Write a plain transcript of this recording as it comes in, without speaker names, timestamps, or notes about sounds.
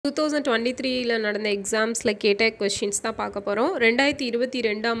2023ல நடந்த எக்ஸாம்ஸில் கேட்ட கொஷின்ஸ் தான் பார்க்க போகிறோம்.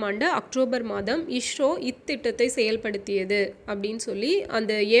 2022ஆம் ஆண்டு அக்டோபர் மாதம் இஸ்ரோ இத்திட்டத்தை செயல்படுத்தியது அப்படின்னு சொல்லி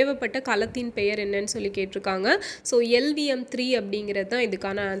அந்த ஏவப்பட்ட கலத்தின் பெயர் என்னன்னு சொல்லி கேட்டிருக்காங்க. ஸோ LVM-3 அப்படிங்கிறது தான்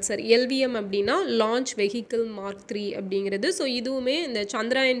இதுக்கான ஆன்சர். LVM அப்படின்னா லான்ச் வெஹிக்கிள் மார்க் 3 அப்படிங்கிறது. ஸோ இதுவுமே இந்த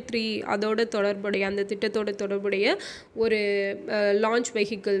சந்திராயன் 3 அதோட தொடர்புடைய அந்த திட்டத்தோட தொடர்புடைய ஒரு லான்ச்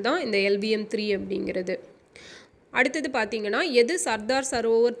வெஹிக்கிள் தான் இந்த LVM-3 அப்படிங்கிறது. அடுத்தது பார்த்தீங்கன்னா எது சர்தார்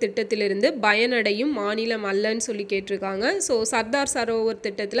சரோவர் திட்டத்திலிருந்து பயனடையும் மாநிலம் அல்லன்னு சொல்லி கேட்டிருக்காங்க. ஸோ சர்தார் சரோவர்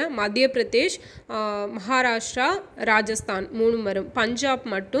திட்டத்தில் மத்திய பிரதேஷ், மகாராஷ்டிரா, ராஜஸ்தான் 3 வரும். பஞ்சாப்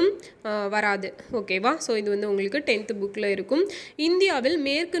மட்டும் வராது. ஓகேவா? ஸோ இது வந்து உங்களுக்கு 10th புக்கில் இருக்கும். இந்தியாவில்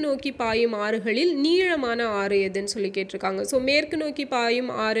மேற்கு நோக்கி பாயும் ஆறுகளில் நீளமான ஆறு எதுன்னு சொல்லி கேட்டிருக்காங்க. ஸோ மேற்கு நோக்கி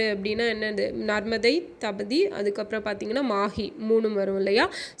பாயும் ஆறு அப்படின்னா என்னது? நர்மதை, தபதி, அதுக்கப்புறம் பார்த்தீங்கன்னா மாஹி 3 வரும் இல்லையா?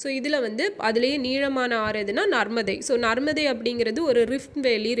 ஸோ இதில் வந்து அதுலேயே நீளமான ஆறு எதுனா நர்மதை. ஸோ நர்மதை அப்படிங்கிறது ஒரு ரிஃப்ட்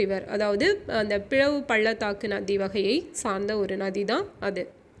வேலி ரிவர், அதாவது அந்த பிளவு பள்ளத்தாக்கு நதி வகையை சார்ந்த ஒரு நதி தான் அது.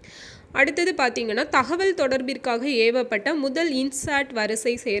 அடுத்தது பார்த்தீங்கன்னா தகவல் தொடர்பிற்காக ஏவப்பட்ட முதல் இன்சாட்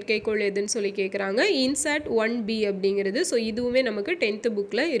வரிசை செயற்கைக்கோள் எதுன்னு சொல்லி கேட்குறாங்க. இன்சாட் 1B அப்படிங்கிறது. ஸோ இதுவுமே நமக்கு 10th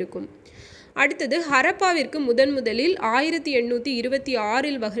புக்கில் இருக்கும். அடுத்தது ஹரப்பாவிற்கு முதலில்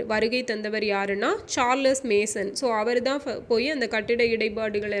 1826இல் வருகை தந்தவர் யாருன்னா சார்லஸ் மேசன். ஸோ அவர் தான் போய் அந்த கட்டிட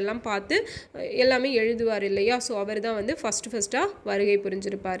இடைப்பாடுகள் எல்லாம் பார்த்து எல்லாமே எழுதுவார் இல்லையா? ஸோ அவர் தான் வந்து ஃபஸ்ட்டாக வருகை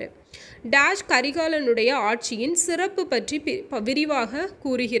புரிஞ்சிருப்பார். டேஷ் கரிகாலனுடைய ஆட்சியின் சிறப்பு பற்றி விரிவாக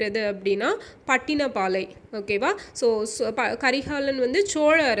கூறுகிறது அப்படின்னா பட்டினப்பாலை. ஓகேவா? ஸோ கரிகாலன் வந்து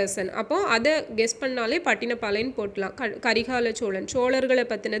சோழ அரசன். அப்போ அதை கெஸ் பண்ணாலே பட்டினப்பாலைன்னு போட்டலாம். கரிகால சோழன், சோழர்களை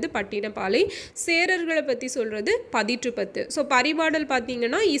பற்றினது பட்டினப்பாலை, சேரர்களை பற்றி சொல்கிறது பதிற்றுப்பத்து. ஸோ பரிபாடல்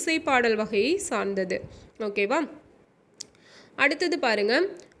பார்த்தீங்கன்னா இசைப்பாடல் வகையை சார்ந்தது. ஓகேவா? அடுத்தது பாருங்கள்,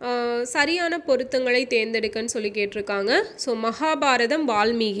 சரியான பொருத்தங்களை தேர்ந்தெடுக்கன்னு சொல்லி கேட்டிருக்காங்க. ஸோ மகாபாரதம்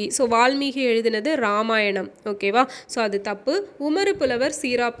வால்மீகி. ஸோ வால்மீகி எழுதினது ராமாயணம். ஓகேவா? ஸோ அது தப்பு. உமறு புலவர்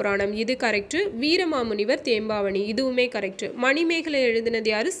சீராபுராணம், இது கரெக்டு. வீரமாமுனிவர் தேம்பாவணி, இதுவுமே கரெக்டு. மணிமேகலை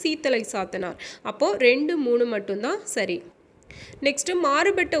எழுதினது யார்? சீத்தலை சாத்தனார். அப்போது 2, 3 மட்டும்தான் சரி. நெக்ஸ்ட்டு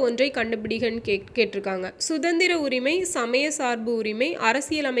மாறுபட்ட ஒன்றை கண்டுபிடிகன்னு கேட்டிருக்காங்க. சுதந்திர உரிமை, சமய சார்பு உரிமை,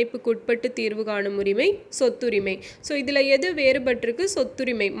 அரசியலமைப்புக்கு உட்பட்டு தீர்வு காணும் உரிமை, சொத்துரிமை. ஸோ இதில் எது வேறுபட்டிருக்கு?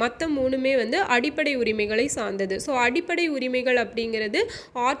 சொத்துரிமை. மற்ற 3மே வந்து அடிப்படை உரிமைகளை சார்ந்தது. ஸோ அடிப்படை உரிமைகள் அப்படிங்கிறது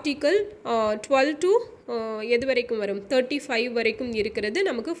ஆர்டிக்கல் 12 to எது வரைக்கும் வரும்? 35 வரைக்கும் இருக்கிறது.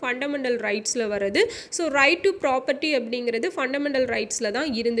 நமக்கு ஃபண்டமெண்டல் ரைட்ஸில் வருது. ஸோ ரைட் டு ப்ராப்பர்ட்டி அப்படிங்கிறது ஃபண்டமெண்டல் ரைட்ஸில் தான்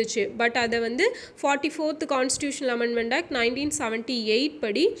இருந்துச்சு. பட் அதை வந்து 44th கான்ஸ்டியூஷனல் அமெண்ட்மெண்ட் ஆக்ட் 1978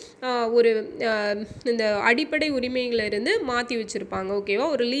 படி ஒரு இந்த அடிப்படை உரிமைகளிலிருந்து மாற்றி வச்சுருப்பாங்க. ஓகேவா?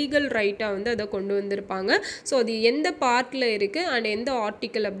 ஒரு லீகல் ரைட்டாக வந்து அதை கொண்டு வந்திருப்பாங்க. ஸோ அது எந்த பார்ட்டில் இருக்குது அண்ட் எந்த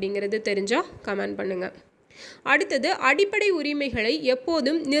ஆர்டிக்கல் அப்படிங்கிறது தெரிஞ்சால் கமெண்ட் பண்ணுங்கள். அடுத்தது அடிப்படை உரிமைகளை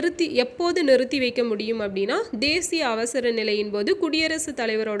எப்போது நிறுத்தி வைக்க முடியும் அப்படின்னா தேசிய அவசர நிலையின் போது குடியரசுத்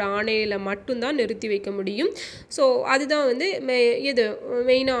தலைவரோட ஆணையில் மட்டும்தான் நிறுத்தி வைக்க முடியும். ஸோ அதுதான் வந்து இது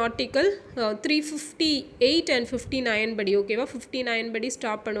மெயினாக ஆர்டிக்கல் 358 and 59 படி. ஓகேவா? 59 படி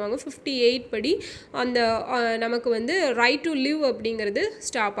ஸ்டாப் பண்ணுவாங்க. 58 படி அந்த நமக்கு வந்து ரைட் டு லிவ் அப்படிங்கிறது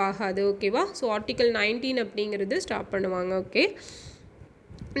ஸ்டாப் ஆகாது. ஓகேவா? ஸோ ஆர்டிக்கல் 19 அப்படிங்கிறது ஸ்டாப் பண்ணுவாங்க. ஓகே.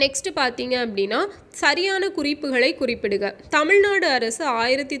 நெக்ஸ்ட்டு பார்த்தீங்க அப்படின்னா சரியான குறிப்புகளை குறிப்பிடுக. தமிழ்நாடு அரசு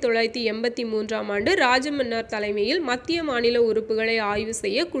 1983ஆம் ஆண்டு ராஜமன்னார் தலைமையில் மத்திய மாநில உறுப்புகளை ஆய்வு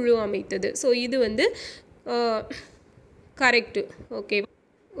செய்ய குழு அமைத்தது. ஸோ இது வந்து கரெக்டு.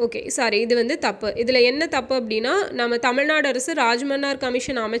 ஓகே சாரி, இது வந்து தப்பு. இதில் என்ன தப்பு அப்படின்னா நம்ம தமிழ்நாடு அரசு ராஜமன்னார்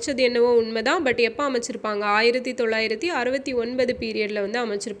கமிஷன் அமைச்சது என்னவோ உண்மைதான். பட் எப்போ அமைச்சிருப்பாங்க? 1969 பீரியடில் வந்து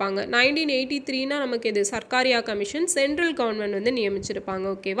அமைச்சிருப்பாங்க. 1983னா நமக்கு இது சர்க்காரியா கமிஷன், சென்ட்ரல் கவர்மெண்ட் வந்து நியமிச்சிருப்பாங்க.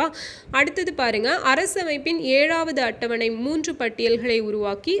 ஓகேவா? அடுத்தது பாருங்கள், அரசமைப்பின் 7வது அட்டவணை 3 பட்டியல்களை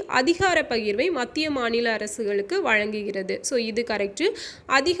உருவாக்கி அதிகார பகிர்வை மத்திய மாநில அரசுகளுக்கு வழங்குகிறது. ஸோ இது கரெக்டு.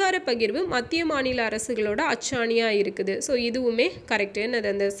 அதிகார பகிர்வு மத்திய மாநில அரசுகளோட அச்சாணியாக இருக்குது. ஸோ இதுவுமே கரெக்டு. என்னது?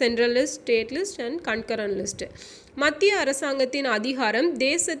 அந்த central list, state list and concurrent list. மத்திய அரசாங்கத்தின் அதிகாரம்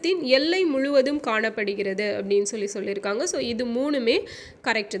தேசத்தின் எல்லை முழுவதும் காணப்படுகிறது அப்படின்னு சொல்லியிருக்காங்க. ஸோ இது 3மே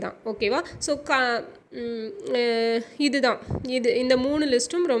கரெக்டு தான். ஓகேவா? ஸோ இதுதான் இந்த 3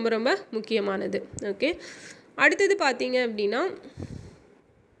 லிஸ்ட்டும் ரொம்ப ரொம்ப முக்கியமானது. ஓகே. அடுத்தது பார்த்தீங்க அப்படின்னா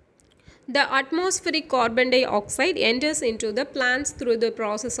the atmospheric carbon dioxide enters into the plants through the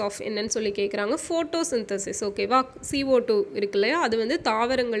process of என்னன்னு சொல்லி கேட்குறாங்க photosynthesis. ஓகேவா? CO2 இருக்கு இல்லையா? அது வந்து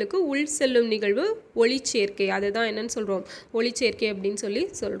தாவரங்களுக்கு உள் செல்லும் நிகழ்வு ஒளிச்சேர்க்கை. அதுதான் என்னன்னு சொல்கிறோம்? ஒளிச்சேர்க்கை அப்படின்னு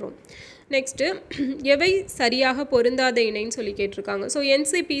சொல்கிறோம். நெக்ஸ்ட்டு எவை சரியாக பொருந்தாத இணைன்னு சொல்லி கேட்டிருக்காங்க. ஸோ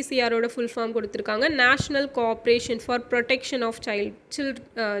NCPCRோட ஃபுல் ஃபார்ம் கொடுத்துருக்காங்க, national cooperation for protection of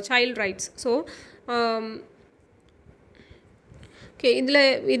child rights. So okay,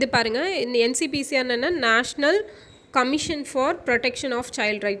 இதில் இது பாருங்கள், இந்த என்சிபிசிஆர் என்னென்னா national commission for protection of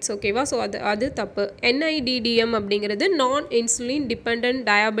child rights. ஓகேவா? ஸோ அது தப்பு. NIDDM அப்படிங்கிறது நான் insulin depend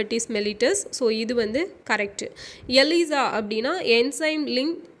diabetes mellitus. So இது வந்து கரெக்டு. எலிசா அப்படின்னா என்சைம்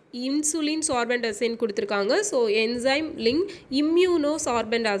லிங்க் இன்சுலின் சார்பண்ட் அசைன்னு கொடுத்துருக்காங்க. ஸோ என்சைம் லிங்க் இம்யூனோ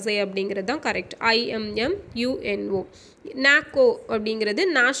சார்பண்ட் அசை அப்படிங்கிறது தான் கரெக்ட். IMMUNO. நாக்கோ அப்படிங்கிறது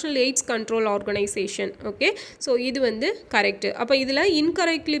national AIDS control organisation. Okay, so இது வந்து கரெக்டு. அப்போ இதில்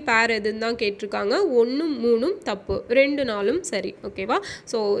இன்கரெக்ட்லி பேர் எதுன்னு தான் கேட்டிருக்காங்க. 1 3 தப்பு, 2 4 சரி. ஓகேவா?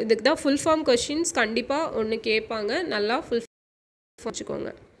 ஸோ இதுக்கு தான் ஃபுல் ஃபார்ம் கொஷின்ஸ் கண்டிப்பாக ஒன்று கேட்பாங்க. நல்லா ஃபுல் வச்சுக்கோங்க.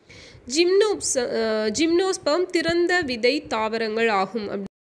 ஜிம்னோஸ்பெர்ம் திறந்த விதை தாவரங்கள் ஆகும்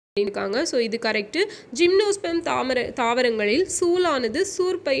இருக்காங்க. ஸோ இது கரெக்டு. ஜிம்னோஸ்பெர்ம் தாவரங்களில் சூலானது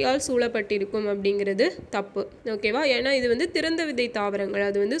சூர்பையால் சூழப்பட்டிருக்கும் அப்படிங்கிறது தப்பு. ஓகேவா? ஏன்னா இது வந்து திறந்த விதை தாவரங்கள்,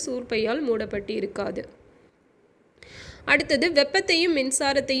 அது வந்து சூர்பையால் மூடப்பட்டு இருக்காது. அடுத்தது, வெப்பத்தையும்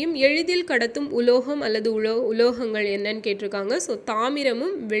மின்சாரத்தையும் எளிதில் கடத்தும் உலோகம் அல்லது உலோகங்கள் என்னன்னு கேட்டிருக்காங்க. ஸோ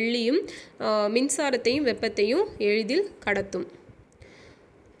தாமிரமும் வெள்ளியும் மின்சாரத்தையும் வெப்பத்தையும் எளிதில் கடத்தும்.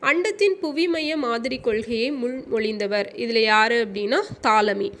 அண்டத்தின் புவிமைய மாதிரி கொள்கையை முன்மொழிந்தவர் இதில் யார் அப்படின்னா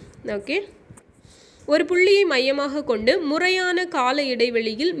தாலமி. ஓகே, ஒரு புள்ளியை மையமாக கொண்டு முறையான கால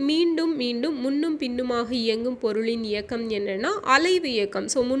இடைவெளியில் மீண்டும் மீண்டும் முன்னும் பின்னுமாக இயங்கும் பொருளின் இயக்கம் என்னன்னா அலைவு இயக்கம்.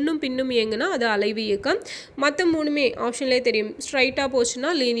 ஸோ முன்னும் பின்னும் இயங்குனா அது அலைவு இயக்கம். மற்ற மூணுமே ஆப்ஷன்லேயே தெரியும். ஸ்ட்ரைட்டாக போச்சுன்னா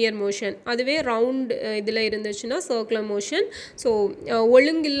லீனியர் மோஷன், அதுவே ரவுண்ட் இதில் இருந்துச்சுன்னா சர்க்குலர் மோஷன். ஸோ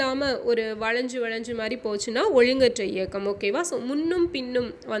ஒழுங்கில்லாமல் ஒரு வளைஞ்சு மாதிரி போச்சுன்னா ஒழுங்கற்ற இயக்கம். ஓகேவா? ஸோ முன்னும்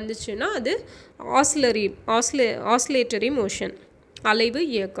பின்னும் வந்துச்சுன்னா அது ஆஸ்லேட்டரி மோஷன், அலைவு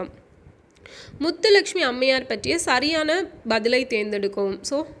இயக்கம். முத்துலட்சுமி அம்மையார் பற்றிய சரியான பதிலை தேர்ந்தெடுக்கவும்.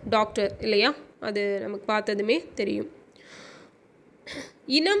 ஸோ டாக்டர் இல்லையா? அது நமக்கு பார்த்ததுமே தெரியும்.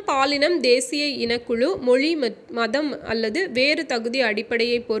 இனம், பாலினம், தேசிய இனக்குழு, மொழி, மதம் அல்லது வேறு தகுதி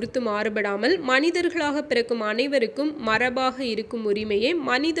அடிப்படையை பொறுத்து மாறுபடாமல் மனிதர்களாக பிறக்கும் அனைவருக்கும் மரபாக இருக்கும் உரிமையே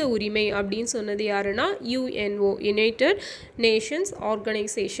மனித உரிமை அப்படின்னு சொன்னது யாருன்னா UNO, யுனைடெட் நேஷன்ஸ்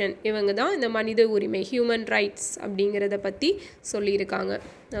ஆர்கனைசேஷன். இவங்க தான் இந்த மனித உரிமை, ஹியூமன் ரைட்ஸ் அப்படிங்கிறத பற்றி சொல்லியிருக்காங்க.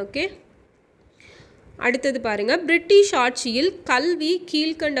 ஓகே, அடுத்தது பாருங்க, பிரிட்டிஷ் ஆட்சியில் கல்வி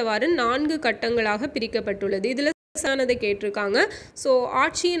கீழ்கண்டவாறு 4 கட்டங்களாக பிரிக்கப்பட்டுள்ளது. இதில் சரியானதை கேட்டிருக்காங்க. ஸோ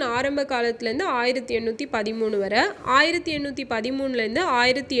ஆட்சியின் ஆரம்ப காலத்துலேருந்து 1813 வரை, 1813லேருந்து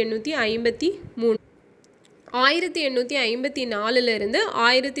 1853, 1854லேருந்து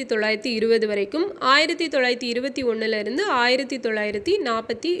 1920 வரைக்கும், 1921லேருந்து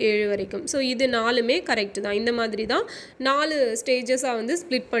 1947 வரைக்கும். ஸோ இது 4மே கரெக்டு தான். இந்த மாதிரி தான் 4 ஸ்டேஜஸாக வந்து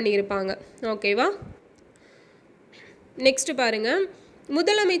ஸ்ப்ளிட் பண்ணியிருப்பாங்க. ஓகேவா? நெக்ஸ்ட் பாருங்கள்,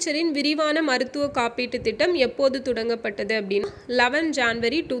 முதலமைச்சரின் விரிவான மருத்துவ காப்பீட்டு திட்டம் எப்போது தொடங்கப்பட்டது அப்படின்னா 11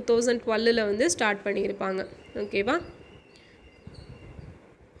 ஜான்வரி 2012 வந்து ஸ்டார்ட் பண்ணியிருப்பாங்க. ஓகேவா?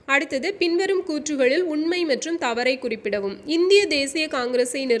 அடுத்தது, பின்வரும் கூற்றுகளில் உண்மை மற்றும் தவறை குறிப்பிடவும். இந்திய தேசிய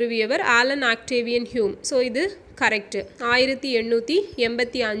காங்கிரஸை நிறுவியவர் ஆலன் ஆக்டேவியன் ஹியூம். ஸோ இது கரெக்டு.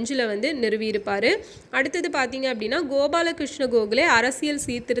 1885 வந்து நிறுவியிருப்பார். அடுத்தது பார்த்தீங்க அப்படின்னா கோபாலகிருஷ்ண கோகலே அரசியல்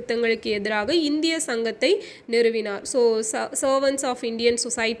சீர்திருத்தங்களுக்கு எதிராக இந்திய சங்கத்தை நிறுவினார். ஸோ சர்வன்ஸ் ஆஃப் இந்தியன்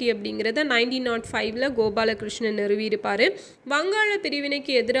சொசைட்டி அப்படிங்கிறத 1905 கோபாலகிருஷ்ணன் நிறுவியிருப்பார். வங்காள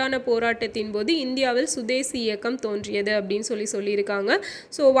பிரிவினைக்கு எதிரான போராட்டத்தின் போது இந்தியாவில் சுதேசி இயக்கம் தோன்றியது அப்படின்னு சொல்லியிருக்காங்க.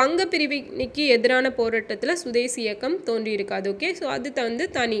 ஸோ வங்க பிரிவினைக்கு எதிரான போராட்டத்தில் சுதேசி இயக்கம் தோன்றியிருக்காது. ஓகே, ஸோ அது வந்து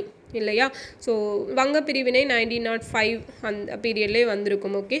தனி இல்லையா? ஸோ வங்க பிரிவினை 1905 அந்த பீரியட்லேயே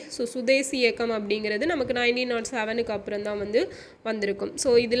வந்திருக்கும். ஓகே, ஸோ சுதேசி இயக்கம் அப்படிங்கிறது நமக்கு 1907க்கு அப்புறம் தான் வந்து வந்திருக்கும். ஸோ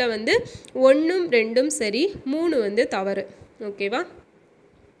இதில் வந்து 1 2 சரி, 3 வந்து தவறு. ஓகேவா?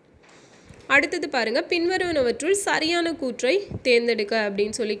 அடுத்தது பாருங்கள், பின்வருவனவற்றுள் சரியான கூற்றை தேர்ந்தெடுக்க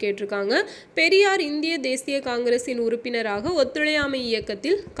அப்படின்னு சொல்லி கேட்டிருக்காங்க. பெரியார் இந்திய தேசிய காங்கிரஸின் உறுப்பினராக ஒத்துழையாமை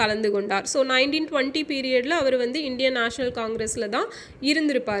இயக்கத்தில் கலந்து கொண்டார். ஸோ 1920 பீரியடில் அவர் வந்து இந்தியன் நேஷனல் காங்கிரஸில் தான்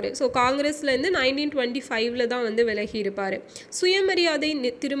இருந்திருப்பார். ஸோ காங்கிரஸ்லேருந்து 1925 தான் வந்து விலகி இருப்பார். சுயமரியாதை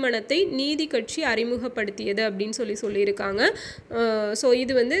திருமணத்தை நீதி கட்சி அறிமுகப்படுத்தியது அப்படின்னு சொல்லியிருக்காங்க. ஸோ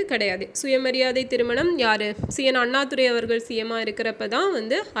இது வந்து கிடையாது. சுயமரியாதை திருமணம் யார்? CN அண்ணாதுரை அவர்கள் சிஎம்மாக இருக்கிறப்ப தான்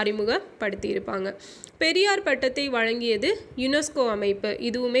வந்து அறிமுகப்படுத்தி இருப்பாங்க. பெரியார் பட்டத்தை வழங்கியது யுனெஸ்கோ அமைப்பு.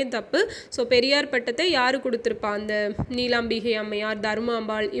 இதுவுமே தப்பு. ஸோ பெரியார் பட்டத்தை யார் கொடுத்துருப்பா? அந்த நீலாம்பிகை அம்மையார்,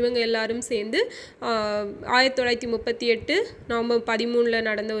 தர்மாம்பாள், இவங்க எல்லாரும் சேர்ந்து 1938 நவம்பர் 13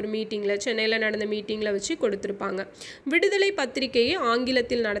 நடந்த ஒரு மீட்டிங்கில், சென்னையில் நடந்த மீட்டிங்கில் வச்சு கொடுத்துருப்பாங்க. விடுதலை பத்திரிகையை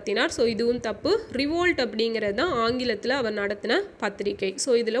ஆங்கிலத்தில் நடத்தினார். ஸோ இதுவும் தப்பு. ரிவோல்ட் அப்படிங்கிறது தான் ஆங்கிலத்தில் அவர் நடத்தின பத்திரிகை.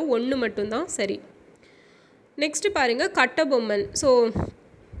 ஸோ இதில் 1 மட்டும்தான் சரி. நெக்ஸ்ட் பாருங்கள், கட்டபொம்மன். ஸோ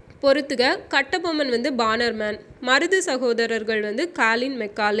பொறுத்துக. கட்டபொம்மன் வந்து பானர்மேன், மருது சகோதரர்கள் வந்து காலின்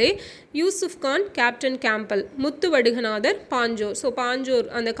Macaulay, Yusuf Khan captain Campbell, Muthu Vaduganathar பாஞ்சோர். So பாஞ்சோர்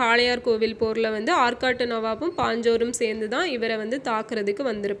அந்த காளையார் கோவில் போரில் வந்து ஆற்காட்டு நவாபும் பாஞ்சோரும் சேர்ந்து தான் இவரை வந்து தாக்குறதுக்கு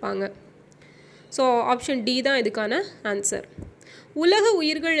வந்திருப்பாங்க. ஸோ ஆப்ஷன் டி தான் இதுக்கான ஆன்சர். உலக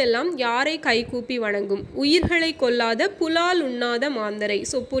உயிர்கள் எல்லாம் யாரை கைகூப்பி வணங்கும்? உயிர்களை கொல்லாத புலால் உண்ணாத மாந்தரை.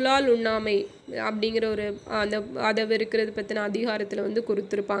 ஸோ புலால் உண்ணாமை அப்படிங்கிற ஒரு அதை இருக்கிறது பற்றின அதிகாரத்தில் வந்து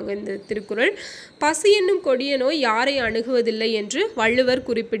கொடுத்துருப்பாங்க இந்த திருக்குறள். பசி என்னும் கொடிய நோய் யாரை அணுகுவதில்லை என்று வள்ளுவர்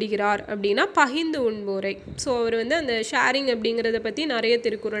குறிப்பிடுகிறார் அப்படின்னா பகிர்ந்து உண்போரை. ஸோ அவர் வந்து அந்த ஷேரிங் அப்படிங்கிறத பற்றி நிறைய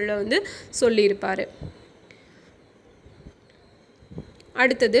திருக்குறளில் வந்து சொல்லியிருப்பார்.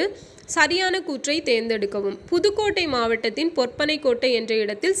 அடுத்தது சரியான கூற்றை தேர்ந்தெடுக்கவும். புதுக்கோட்டை மாவட்டத்தின் பொற்பனைக்கோட்டை என்ற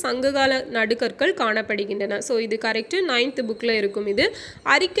இடத்தில் சங்ககால நடுகற்கள் காணப்படுகின்றன. ஸோ இது கரெக்டு, 9th புக்கில் இருக்கும். இது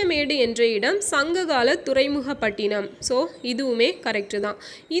அரிக்கமேடு என்ற இடம் சங்ககால துறைமுகப்பட்டினம். ஸோ இதுவுமே கரெக்டு தான்.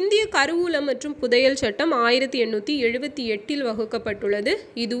 இந்திய கருவூலம் மற்றும் புதையல் சட்டம் 1878 வகுக்கப்பட்டுள்ளது.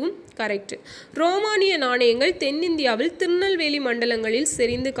 இதுவும் கரெக்டு. ரோமானிய நாணயங்கள் தென்னிந்தியாவில் திருநெல்வேலி மண்டலங்களில்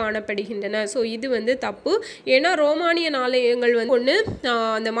செறிந்து காணப்படுகின்றன. ஸோ இது வந்து தப்பு. ஏன்னா ரோமானிய நாணயங்கள் வந்து ஒன்று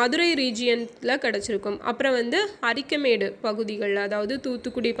அந்த மதுரை ரீஜியனில் கிடச்சிருக்கும், அப்புறம் வந்து அரிக்கமேடு பகுதிகளில், அதாவது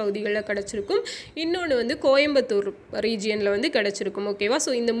தூத்துக்குடி பகுதிகளில் கிடச்சிருக்கும், இன்னொன்று வந்து கோயம்புத்தூர் ரீஜியனில் வந்து கிடச்சிருக்கும். ஓகேவா?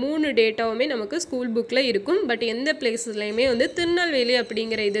 ஸோ இந்த 3 டேட்டாவுமே நமக்கு ஸ்கூல் புக்கில் இருக்கும். பட் எந்த பிளேஸ்லையுமே வந்து திருநெல்வேலி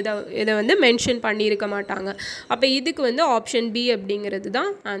அப்படிங்கிற இதை வந்து மென்ஷன் பண்ணியிருக்க மாட்டாங்க. அப்போ இதுக்கு வந்து ஆப்ஷன் பி அப்படிங்கிறது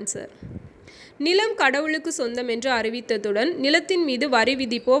தான் ஆன்சர். நிலம் கடவுளுக்கு சொந்தம் என்று அறிவித்ததுடன் நிலத்தின் மீது வரி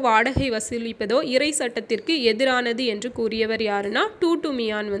விதிப்போ வாடகை வசூலிப்பதோ இறை சட்டத்திற்கு எதிரானது என்று கூறியவர் யாருன்னா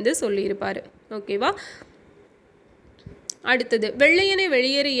டூட்டுமியான் வந்து சொல்லியிருப்பார். ஓகேவா? அடுத்தது வெள்ளையனை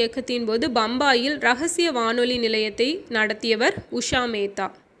வெளியேறு இயக்கத்தின் போது பம்பாயில் ரகசிய வானொலி நிலையத்தை நடத்தியவர் உஷா மேத்தா.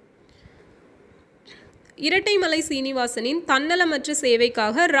 இரட்டைமலை சீனிவாசனின் தன்னலமற்ற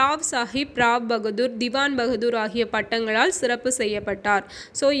சேவைக்காக ராவ் சாஹிப், ராவ் பகதூர், திவான் பகதூர் ஆகிய பட்டங்களால் சிறப்பு செய்யப்பட்டார்.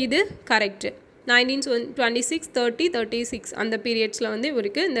 ஸோ இது கரெக்டு. 1926, 30, 36 அந்த பீரியட்ஸில் வந்து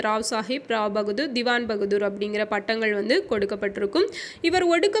இவருக்கு இந்த ராவ் சாஹிப், ராவ் பகதூர், திவான் பகதூர் அப்படிங்கிற பட்டங்கள் வந்து கொடுக்கப்பட்டிருக்கும். இவர்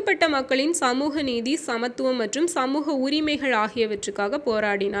ஒடுக்கப்பட்ட மக்களின் சமூக நீதி, சமத்துவம் மற்றும் சமூக உரிமைகள் ஆகியவற்றுக்காக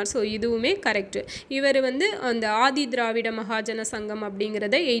போராடினார். ஸோ இதுவுமே கரெக்டு. இவர் வந்து அந்த ஆதி திராவிட மகாஜன சங்கம்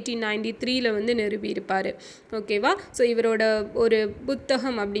அப்படிங்கிறத 1893 வந்து நிறுவியிருப்பார். ஓகேவா? ஸோ இவரோட ஒரு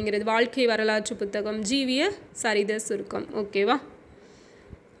புத்தகம் அப்படிங்கிறது வாழ்க்கை வரலாற்று புத்தகம் ஜீவிய சரித சுருக்கம். ஓகேவா?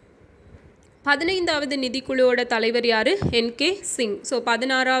 15வது நிதிக்குழுவோட தலைவர் யார்? NK சிங். ஸோ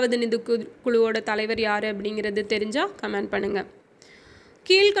 16வது நிதிக்குழுவோட தலைவர் யார் அப்படிங்கிறது தெரிஞ்சால் கமெண்ட் பண்ணுங்கள்.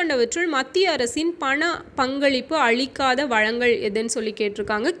 கீழ்கண்டவற்றுள் மத்திய அரசின் பண பங்களிப்பு அளிக்காத வழங்கல் எதுன்னு சொல்லி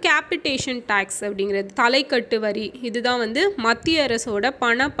கேட்டிருக்காங்க. கேபிட்டேஷன் டேக்ஸ் அப்படிங்கிறது தலைக்கட்டு வரி. இதுதான் வந்து மத்திய அரசோட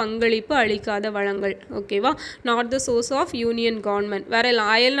பண பங்களிப்பு அளிக்காத வழங்கல். ஓகேவா? Not the source of union government. வேற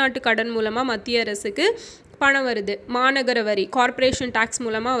அயல்நாட்டு கடன் மூலமாக மத்திய அரசுக்கு பணம் வருது. மாநகர வரி கார்ப்பரேஷன் டேக்ஸ்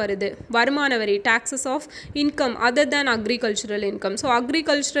மூலமாக வருது. வருமான வரி taxes of income other than agricultural income. So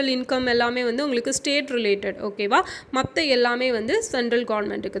agricultural income எல்லாமே வந்து உங்களுக்கு ஸ்டேட் ரிலேட்டட். ஓகேவா? மற்ற எல்லாமே வந்து சென்ட்ரல்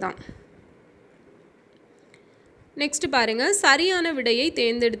கவர்மெண்ட்டுக்கு தான். நெக்ஸ்ட் பாருங்கள், சரியான விடையை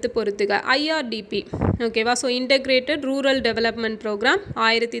தேர்ந்தெடுத்து பொறுத்துக. IRDP. ஓகேவா? So integrated rural development programme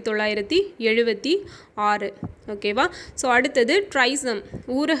 1976. ஓகேவா? ஸோ அடுத்தது ட்ரைசம்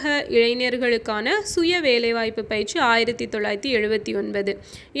ஊரக இளைஞர்களுக்கான சுய வேலைவாய்ப்பு பயிற்சி 1979.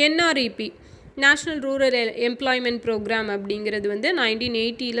 NREP national rural employment program அப்படிங்கிறது வந்து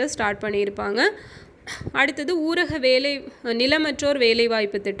 1980 ஸ்டார்ட் பண்ணியிருப்பாங்க. அடுத்தது ஊரக நிலமற்றோர்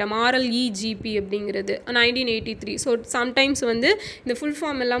வேலைவாய்ப்பு திட்டம் RLEGP அப்படிங்கிறது 1983. ஸோ சம்டைம்ஸ் வந்து இந்த ஃபுல்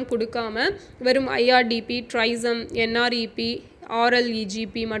ஃபார்ம் எல்லாம் கொடுக்காம வெறும் IRDP, ட்ரைசம், NREP,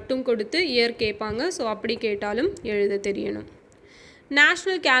 RLEGP மட்டும் கொடுத்து இயர் கேட்பாங்க. ஸோ அப்படி கேட்டாலும் எழுத தெரியணும்.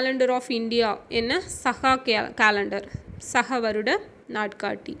 நேஷ்னல் கேலண்டர் ஆஃப் இந்தியா என்ன? சகா கேலண்டர், சக வருட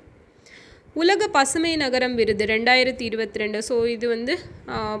நாட்காட்டி. உலக பசுமை நகரம் விருது 2022. ஸோ இது வந்து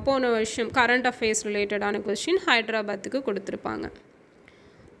போன வருஷம் கரண்ட் அஃபேர்ஸ் ரிலேட்டடான கொஸ்டின் ஹைதராபாத்துக்கு கொடுத்துருப்பாங்க.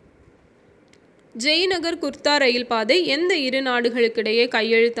 ஜெய்நகர் குர்தா ரயில் பாதை எந்த இரு நாடுகளுக்கிடையே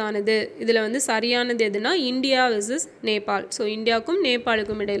கையெழுத்தானது? இதில் வந்து சரியானது எதுனா இந்தியா வெர்சஸ் நேபாள். ஸோ இந்தியாவுக்கும்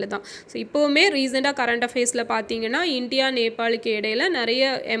நேபாளுக்கும் இடையில தான். ஸோ இப்போவுமே ரீசெண்டாக கரண்ட் அஃபேர்ஸில் பார்த்தீங்கன்னா இந்தியா நேபாளுக்கு இடையில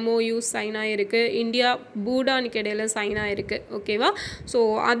நிறைய MOUs சைன் ஆகிருக்கு. இந்தியா பூடானுக்கு இடையில சைன் ஆகிருக்கு. ஓகேவா? ஸோ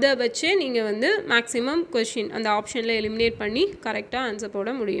அதை வச்சே நீங்கள் வந்து மேக்ஸிமம் கொஷின் அந்த ஆப்ஷனில் எலிமினேட் பண்ணி கரெக்டாக ஆன்சர்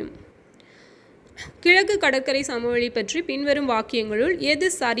போட முடியும். கிழக்கு கடற்கரை சமவெளி பற்றி பின்வரும் வாக்கியங்களுள் எது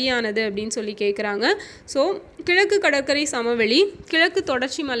சரியானது அப்படின்னு சொல்லி கேட்குறாங்க. ஸோ கிழக்கு கடற்கரை சமவெளி கிழக்கு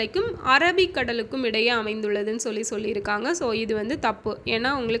தொடர்ச்சி மலைக்கும் அரபிக்கடலுக்கும் இடையே அமைந்துள்ளதுன்னு சொல்லியிருக்காங்க. ஸோ இது வந்து தப்பு.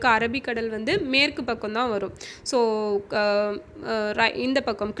 ஏன்னா உங்களுக்கு அரபிக்கடல் வந்து மேற்கு பக்கம் தான் வரும். ஸோ இந்த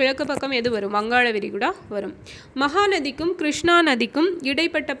பக்கம் கிழக்கு பக்கம் எது வரும்? வங்காள விரிகுடா வரும். மகாநதிக்கும் கிருஷ்ணா நதிக்கும்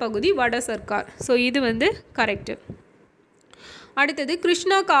இடைப்பட்ட பகுதி வட சர்க்கார். ஸோ இது வந்து கரெக்டு. அடுத்தது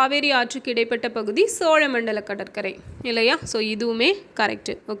கிருஷ்ணா காவேரி ஆற்றுக்கு இடைப்பட்ட பகுதி சோழமண்டல கடற்கரை இல்லையா? ஸோ இதுவுமே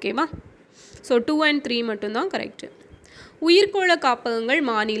கரெக்டு. ஓகேவா? ஸோ 2 and 3 மட்டும்தான் கரெக்டு. உயிர்கோள காப்பகங்கள்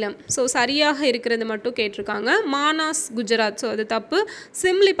மாநிலம். ஸோ சரியாக இருக்கிறது மட்டும் கேட்டிருக்காங்க. மானாஸ் குஜராத். ஸோ அது தப்பு.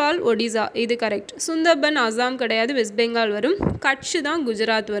 சிம்லிபால் ஒடிசா. இது கரெக்ட். சுந்தர்பன் அசாம் கிடையாது, வெஸ்ட் பெங்கால் வரும். கட்ச் தான்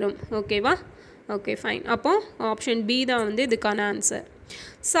குஜராத் வரும். ஓகேவா? Okay fine. அப்போ ஆப்ஷன் பி தான் வந்து இதுக்கான answer.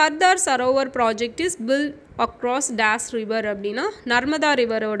 Sardar Sarovar project is built across days river அப்படின்னா நர்மதா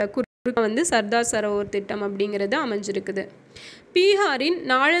ரிவரோட குறுக்க வந்து சர்தார் சரோவர் திட்டம் அப்படிங்கிறது அமைஞ்சிருக்குது. பீகாரின்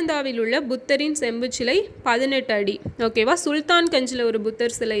நாளந்தாவில் உள்ள புத்தரின் செம்பு சிலை 18 அடி. ஓகேவா? சுல்தான் கஞ்சில் ஒரு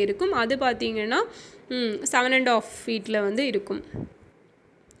புத்தர் சிலை இருக்கும். அது பார்த்தீங்கன்னா 7.5 feet வந்து இருக்கும்.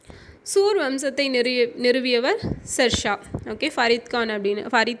 சூர் வம்சத்தை நிறுவியவர் ஷெர்ஷா. ஓகே,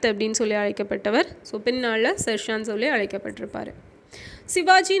 ஃபரித் அப்படின்னு சொல்லி அழைக்கப்பட்டவர். ஸோ பின்னால் ஷெர்ஷான்னு சொல்லி அழைக்கப்பட்டிருப்பார்.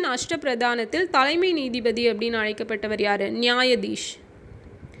 சிவாஜியின் அஷ்டபிரதானத்தில் தலைமை நீதிபதி அப்படின்னு அழைக்கப்பட்டவர் யார்? நியாயதீஷ்.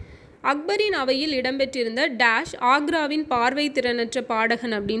 அக்பரின் அவையில் இடம்பெற்றிருந்த டேஷ் ஆக்ராவின் பார்வை திறனற்ற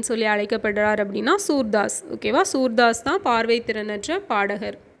பாடகன் அப்படின்னு சொல்லி அழைக்கப்படுறார் அப்படின்னா சூர்தாஸ். ஓகேவா? சூர்தாஸ் தான் பார்வை திறனற்ற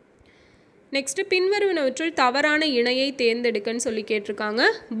பாடகர். நெக்ஸ்ட்டு பின்வருவனவற்றுள் தவறான இணையை தேர்ந்தெடுக்கன்னு சொல்லி கேட்டிருக்காங்க.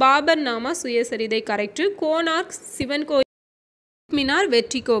 பாபர் நாமா சுயசரிதை கரெக்டு. கோனார்க் சிவன் கோயில், மினார்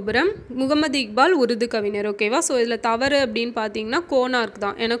வெற்றி கோபுரம், முகமது இக்பால் உருது கவிஞர். ஓகேவா? ஸோ இதில் தவறு அப்படின்னு பார்த்தீங்கன்னா கோனார்க்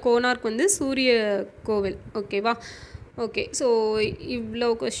தான். ஏன்னா கோனார்க் வந்து சூரிய கோவில். ஓகேவா? ஓகே, ஸோ இவ்வளோ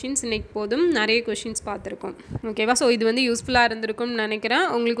கொஷின்ஸ் இன்றைக்கி போதும். நிறைய கொஷின்ஸ் பார்த்துருக்கோம். ஓகேவா? ஸோ இது வந்து யூஸ்ஃபுல்லாக இருந்திருக்கும்னு நினைக்கிறேன்.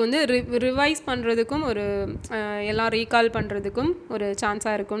 உங்களுக்கு வந்து ரிவைஸ் பண்ணுறதுக்கும் ஒரு எல்லாம் ரீகால் பண்ணுறதுக்கும் ஒரு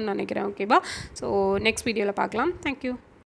சான்ஸாக இருக்கும்னு நினைக்கிறேன். ஓகேவா? ஸோ நெக்ஸ்ட் வீடியோவில் பார்க்கலாம். தேங்க்யூ.